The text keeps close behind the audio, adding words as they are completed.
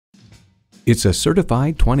It's a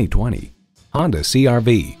certified 2020 Honda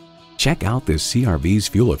CR-V. Check out this CR-V's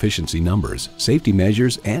fuel efficiency numbers, safety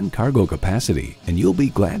measures, and cargo capacity, and you'll be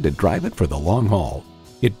glad to drive it for the long haul.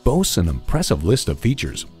 It boasts an impressive list of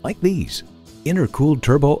features like these: intercooled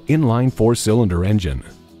turbo inline 4-cylinder engine,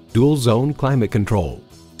 dual zone climate control,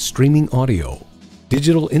 streaming audio,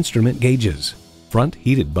 digital instrument gauges, front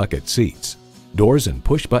heated bucket seats, doors and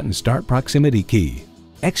push-button start proximity key,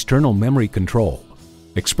 external memory control,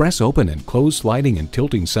 express open and closed sliding and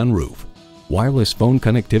tilting sunroof, wireless phone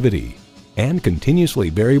connectivity, and continuously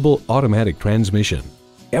variable automatic transmission.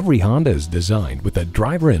 Every Honda is designed with the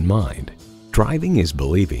driver in mind. Driving is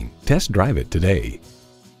believing. Test drive it today.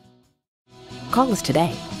 Call us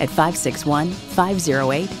today at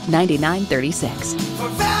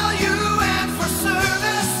 561-508-9936.